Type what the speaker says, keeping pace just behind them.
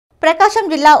ప్రకాశం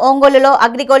జిల్లా ఒంగోలులో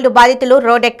అగ్రిగోల్డ్ బాధితులు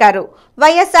రోడ్డెక్కారు.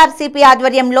 వైఎస్ఆర్సీపీ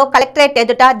ఆధ్వర్యంలో కలెక్టరేట్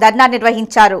ఎదుట ధర్నా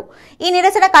నిర్వహించారు. ఈ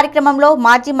నిరసన కార్యక్రమంలో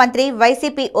మాజీ మంత్రి,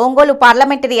 వైసీపీ ఒంగోలు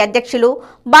పార్లమెంటరీ అధ్యక్షులు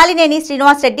బాలినేని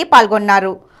శ్రీనివాసరెడ్డి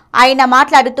పాల్గొన్నారు. ఆయన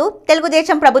మాట్లాడుతూ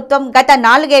తెలుగుదేశం ప్రభుత్వం గత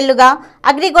 4 ఏళ్లుగా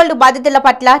అగ్రిగోల్డ్ బాధితుల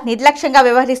పట్ల నిర్లక్ష్యంగా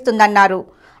వ్యవహరిస్తుందన్నారు.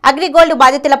 అగ్రిగోల్డ్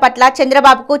బాధితుల పట్ల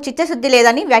చంద్రబాబుకు చిత్తశుద్ధి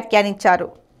లేదని వ్యాఖ్యానించారు.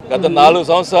 గత 4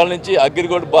 సంవత్సరాల నుంచి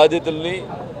అగ్రిగోల్డ్ బాధితుల్ని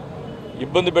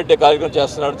ఇబ్బంది పెట్టే కార్యక్రమం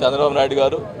చేస్తున్నాడు చంద్రబాబు నాయుడు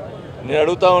గారు. నేను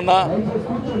అడుగుతా ఉన్నా,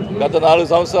 గత 4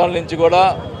 సంవత్సరాల నుంచి కూడా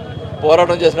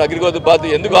పోరాటం చేసిన అగ్రిగోల్డ్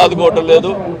బాధితులు ఎందుకు ఆదుకోవటం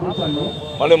లేదు?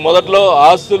 మళ్ళీ మొదట్లో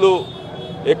ఆస్తులు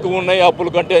ఎక్కువ ఉన్నాయి అప్పుల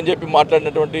కంటే అని చెప్పి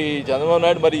మాట్లాడినటువంటి చంద్రబాబు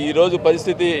నాయుడు మరి ఈరోజు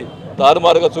పరిస్థితి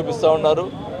తారుమారుగా చూపిస్తూ ఉన్నారు.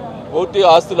 పూర్తి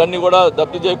ఆస్తులన్నీ కూడా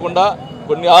జప్తు చేయకుండా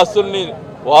కొన్ని ఆస్తుల్ని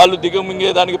వాళ్ళు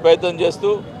దిగమింగేదానికి ప్రయత్నం చేస్తూ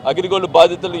అగ్రిగోల్డ్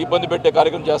బాధితులు ఇబ్బంది పెట్టే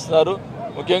కార్యక్రమం చేస్తున్నారు.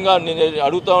 ముఖ్యంగా నేను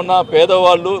అడుగుతా ఉన్నా,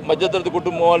 పేదవాళ్ళు, మధ్యతరగతి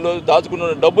కుటుంబం వాళ్ళు దాచుకున్న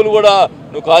డబ్బులు కూడా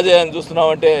నువ్వు కాజేయాలని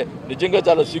చూస్తున్నావంటే నిజంగా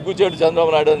చాలా సిగ్గుచేటు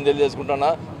చంద్రబాబు నాయుడు అని తెలియజేసుకుంటున్నా.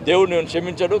 దేవుడు నేను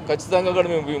క్షమించాడు, ఖచ్చితంగా కూడా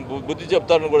మేము బుద్ధి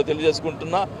చెప్తారని కూడా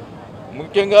తెలియజేసుకుంటున్నా.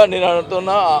 ముఖ్యంగా నేను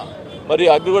అడుగుతున్నా, మరి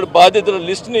అగ్రిగోల్డ్ బాధితుల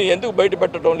లిస్ట్ని ఎందుకు బయట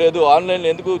పెట్టడం లేదు, ఆన్లైన్లో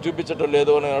ఎందుకు చూపించడం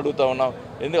లేదు అని అడుగుతా ఉన్నాం.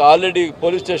 ఎందుకు ఆల్రెడీ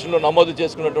పోలీస్ స్టేషన్లో నమోదు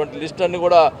చేసుకున్నటువంటి లిస్ట్ అన్ని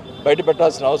కూడా బయట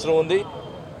పెట్టాల్సిన అవసరం ఉంది.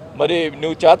 మరి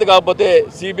నువ్వు చేత కాకపోతే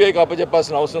సిబిఐకి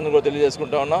అప్పచెప్పాల్సిన అవసరం కూడా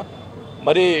తెలియజేసుకుంటా ఉన్నా.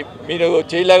 మరి మీరు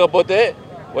చేయలేకపోతే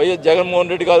వైఎస్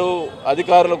జగన్మోహన్ రెడ్డి గారు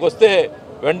అధికారంలోకి వస్తే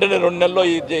వెంటనే 2 నెలల్లో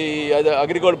ఈ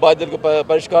అగ్రిగోల్డ్ బాధితులకు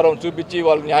పరిష్కారం చూపించి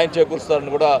వాళ్ళకి న్యాయం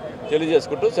చేకూరుస్తారని కూడా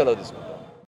తెలియజేసుకుంటూ సెలవు తీసుకుంటాం.